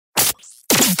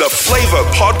The Flavor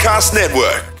Podcast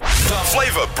Network. The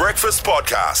Flavor Breakfast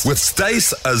Podcast with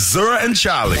Stace, Azura and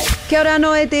Charlie. Kia ora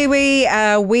noe te we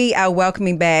are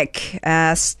welcoming back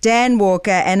Stan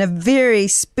Walker and a very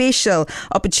special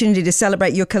opportunity to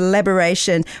celebrate your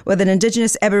collaboration with an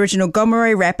Indigenous Aboriginal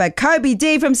Gomeroi rapper, Kobie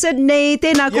D from Sydney.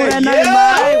 Tēnā kora nau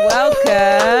mai.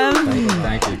 Welcome.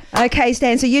 Thank you. Okay,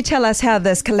 Stan, so you tell us how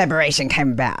this collaboration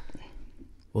came about.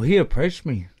 Well, he approached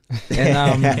me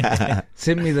and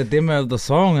sent me the demo of the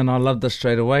song, and I loved it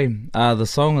straight away. The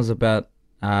song is about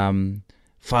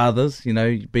fathers, you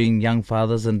know, being young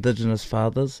fathers, Indigenous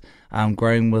fathers,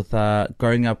 growing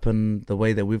up in the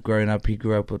way that we've grown up. He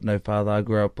grew up with no father. I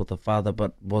grew up with a father,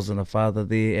 but wasn't a father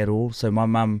there at all. So my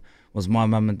mum was my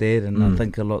mum and dad, and I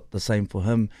think a lot the same for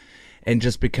him. And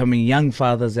just becoming young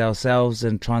fathers ourselves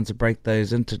and trying to break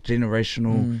those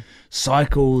intergenerational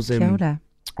cycles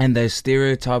and those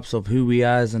stereotypes of who we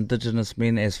are as Indigenous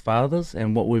men as fathers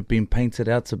and what we've been painted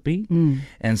out to be.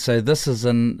 And so this is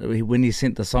when he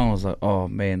sent the song, I was like, oh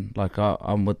man, like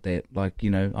I'm with that. Like,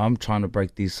 you know, I'm trying to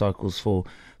break these cycles for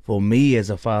me as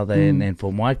a father and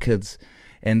for my kids.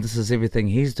 And this is everything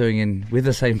he's doing, and we're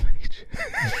the same age.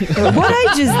 What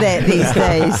age is that these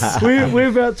days? We're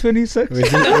about 26. We're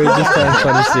just turned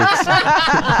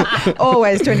 26.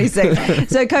 Always 26.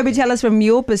 So, Kobie, tell us from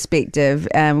your perspective,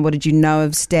 what did you know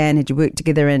of Stan? Had you worked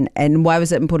together, and why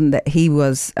was it important that he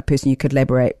was a person you could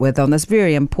collaborate with on this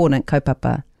very important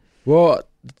kaupapa? Well,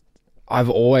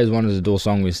 I've always wanted to do a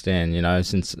song with Stan, you know,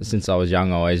 since I was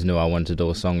young. I always knew I wanted to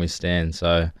do a song with Stan.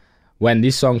 So when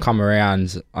this song come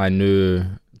around, I knew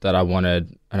that I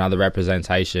wanted another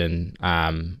representation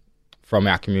from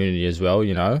our community as well,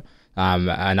 you know,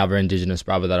 another Indigenous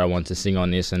brother that I wanted to sing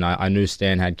on this. And I knew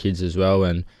Stan had kids as well.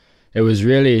 And it was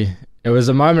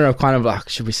a moment of kind of like,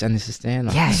 should we send this to Stan?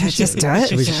 Like, Yeah, just do it.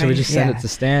 Should we just send it to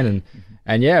Stan?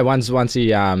 And yeah, once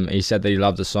he said that he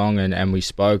loved the song and we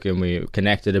spoke and we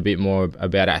connected a bit more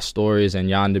about our stories and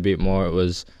yarned a bit more, it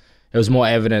was more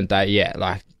evident that, yeah,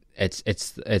 like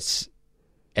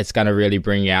it's going to really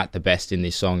bring out the best in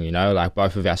this song, you know, like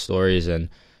both of our stories. And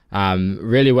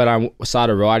really when I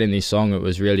started writing this song, it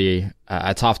was really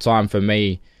a tough time for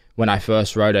me when I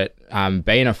first wrote it,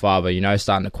 being a father, you know,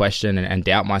 starting to question and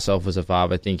doubt myself as a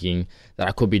father, thinking that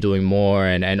I could be doing more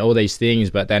and all these things.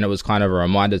 But then it was kind of a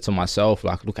reminder to myself,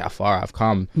 like, look how far I've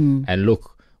come and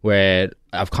look where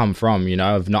I've come from, you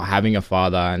know, of not having a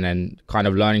father and then kind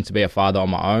of learning to be a father on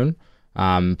my own.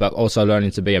 But also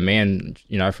learning to be a man,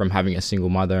 you know, from having a single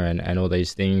mother and all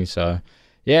these things. So,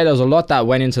 yeah, there was a lot that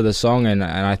went into the song, and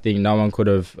I think no one could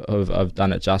have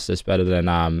done it justice better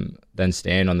than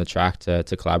Stan on the track to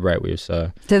collaborate with.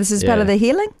 So this is part of the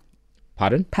healing?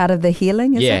 Pardon? Part of the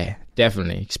healing, is it? Yeah,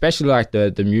 definitely. Especially like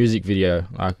the music video.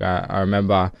 Like I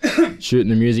remember shooting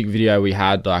the music video, we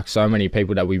had like so many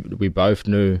people that we both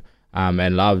knew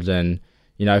and loved. And,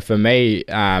 you know, for me,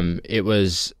 it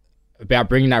was about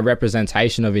bringing that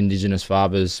representation of Indigenous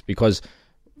fathers, because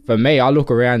for me, I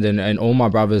look around and all my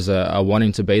brothers are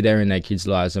wanting to be there in their kids'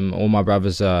 lives, and all my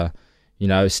brothers are, you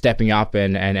know, stepping up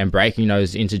and breaking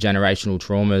those intergenerational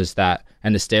traumas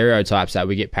and the stereotypes that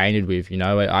we get painted with. You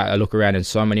know, I look around and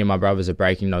so many of my brothers are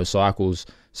breaking those cycles.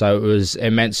 So it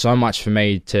meant so much for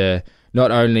me to not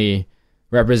only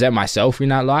represent myself in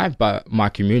that light, but my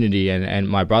community and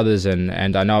my brothers,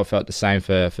 and I know it felt the same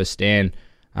for Stan.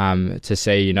 To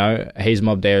see, you know, he's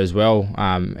mobbed there as well.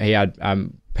 He had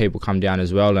people come down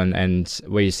as well, and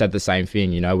we said the same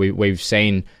thing. You know, we've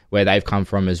seen where they've come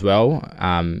from as well,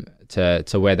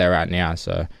 to where they're at now.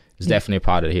 So it's definitely a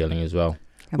part of the healing as well.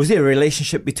 Was there a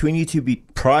relationship between you two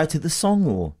prior to the song,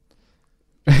 or?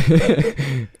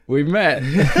 We met.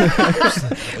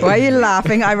 Why are you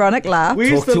laughing? Ironic laugh.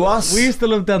 Talk to us. We used to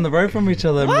live down the road from each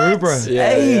other in Maroubra.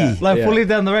 Yeah. Fully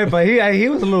down the road, but he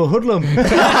was a little hoodlum.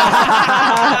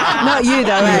 Not you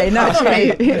though, eh? Not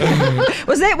you.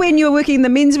 Was that when you were working in the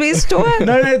menswear store?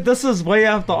 No, this is way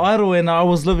after Idol, and I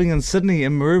was living in Sydney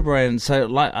in Maroubra, and so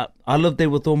like I lived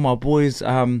there with all my boys.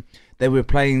 They were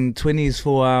playing 20s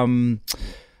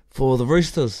for the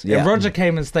Roosters. Yeah. And Roger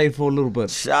came and stayed for a little bit.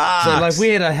 Shucks. So like we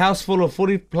had a house full of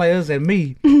 40 players and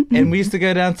me, and we used to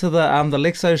go down to the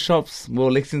Lexo shops. Well,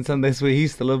 Lexington, that's where he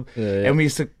used to live. And we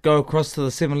used to go across to the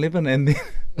 7-Eleven, and then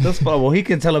he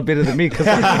can tell it better than me, because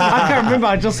I can't remember.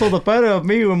 I just saw the photo of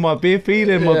me with my bare feet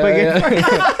and my big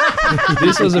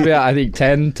This was about, I think,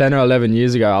 10 or 11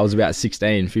 years ago. I was about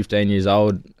 16, 15 years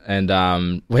old, and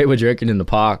we were drinking in the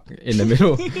park in the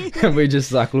middle, and we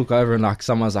just like look over and like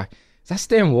someone's like, is that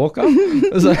Stan Walker?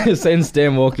 It was like seeing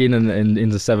Stan walk in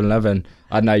the 7-Eleven.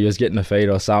 I don't know, he was getting a feed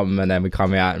or something, and then we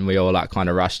come out and we all like kind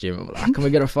of rushed him. We're like, can we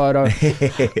get a photo? And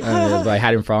it was, like,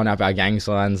 had him throwing up our gang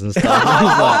signs and stuff.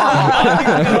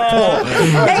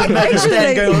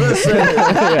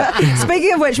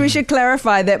 Speaking of which, we should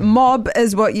clarify that mob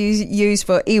is what you use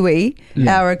for iwi,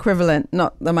 our equivalent,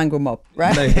 not the mongrel mob,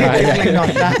 right?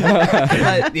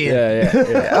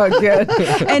 Oh, good.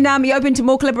 And you open to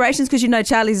more collaborations because you know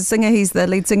Charlie's a singer. He's the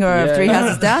lead singer of Three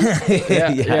Houses Down.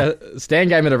 Yeah. Stan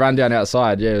gave me the rundown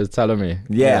outside. Yeah, he was telling me.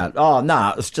 Yeah. Oh,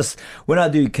 no. It's just when I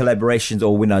do collaborations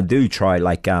or when I do try,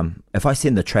 like, if I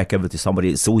send the track over to somebody,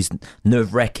 it's always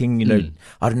nerve-wracking. You know,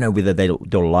 I don't know whether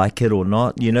they'll like it or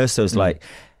not. You know, so it's like,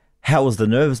 how was the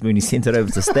nerves when you sent it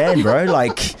over to Stan, bro?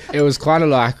 Like, it was kind of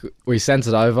like we sent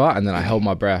it over and then I held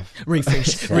my breath.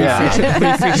 Refresh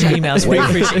emails.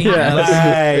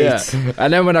 right. Yeah.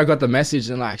 And then when I got the message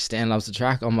and like Stan loves the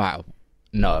track, I'm like,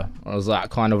 no. I was like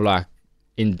kind of like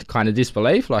in kind of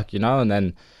disbelief, like, you know. And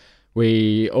then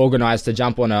we organised to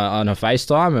jump on a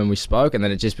FaceTime and we spoke, and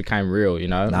then it just became real, you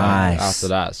know. Nice. After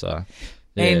that, so.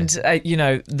 Yeah. And you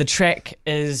know, the track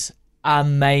is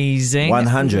amazing.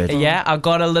 100. Yeah, I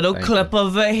got a little clip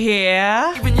of it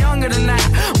here. Even younger than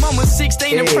that. Mom was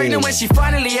 16 and pregnant when she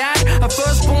finally had her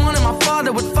firstborn, and my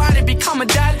father would fight to become a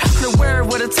dad. Unaware of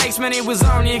what it takes, man, he was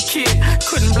only a kid.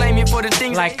 Couldn't blame you for the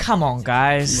things. Like, come on,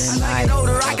 guys.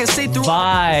 Older, I can see through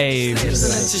vibes.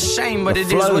 It's a shame, but it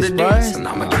is what it is. And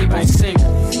I'ma keep on singing.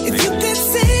 If you can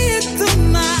see it through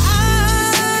my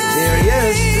eyes. There he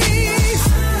is.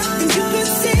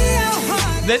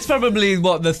 That's probably,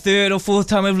 the third or fourth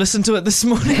time we've listened to it this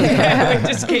morning. We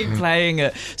just keep playing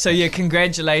it. So, yeah,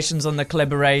 congratulations on the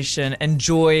collaboration.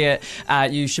 Enjoy it.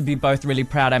 You should be both really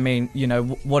proud. I mean, you know,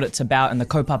 what it's about and the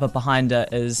kaupapa behind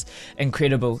it is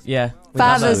incredible. Yeah.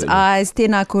 Father's Eyes,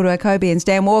 tēnā korua, Kobie and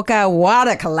Stan Walker. What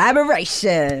a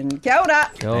collaboration. Kia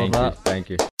ora. Thank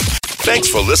you. Thanks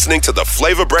for listening to the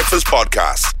Flavor Breakfast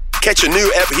Podcast. Catch a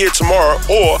new app here tomorrow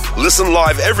or listen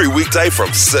live every weekday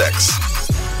from 6.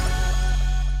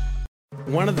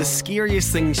 One of the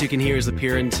scariest things you can hear as a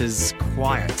parent is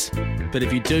quiet. But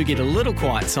if you do get a little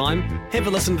quiet time, have a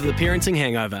listen to The Parenting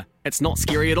Hangover. It's not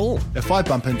scary at all. If I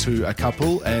bump into a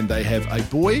couple and they have a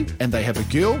boy and they have a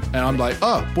girl, and I'm like,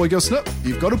 oh, boy, girl, snip.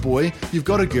 You've got a boy, you've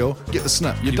got a girl, get the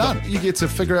snip. You're done. You get to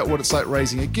figure out what it's like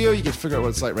raising a girl, you get to figure out what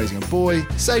it's like raising a boy,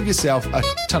 save yourself a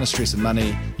ton of stress and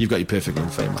money, you've got your perfect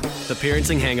little family. The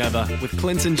Parenting Hangover with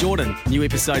Clint and Jordan. New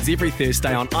episodes every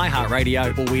Thursday on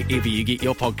iHeartRadio or wherever you get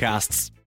your podcasts.